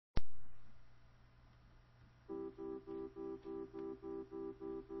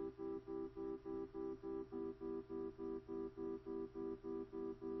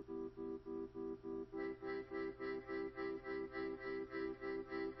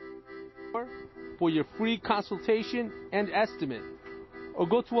for your free consultation and estimate, or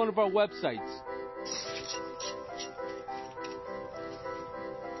go to one of our websites.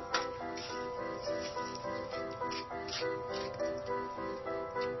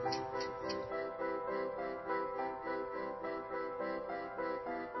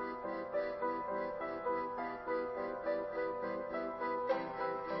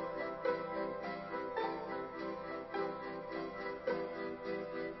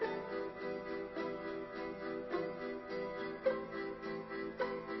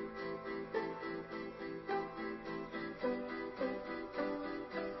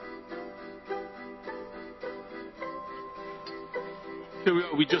 Here we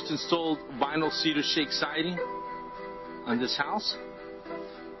are. We just installed vinyl cedar shake siding on this house.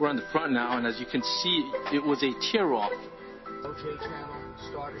 We're on the front now, and as you can see, it was a tear-off. OJ channel,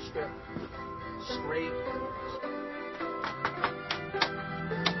 starter strip, straight.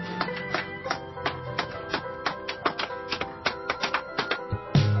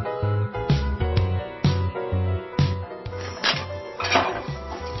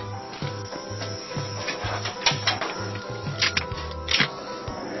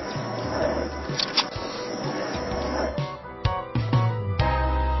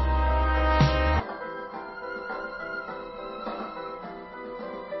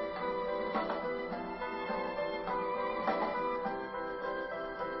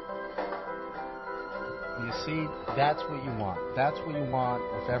 You see, that's what you want. That's what you want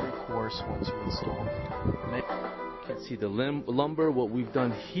with every course once you install. You can see the lumber. What we've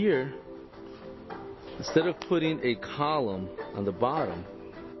done here, instead of putting a column on the bottom,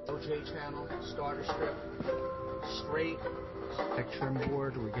 OJ channel, starter strip, straight. Trim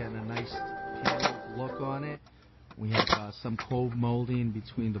board, we're getting a nice panel look on it. We have some cove molding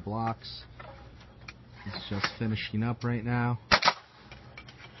between the blocks. It's just finishing up right now.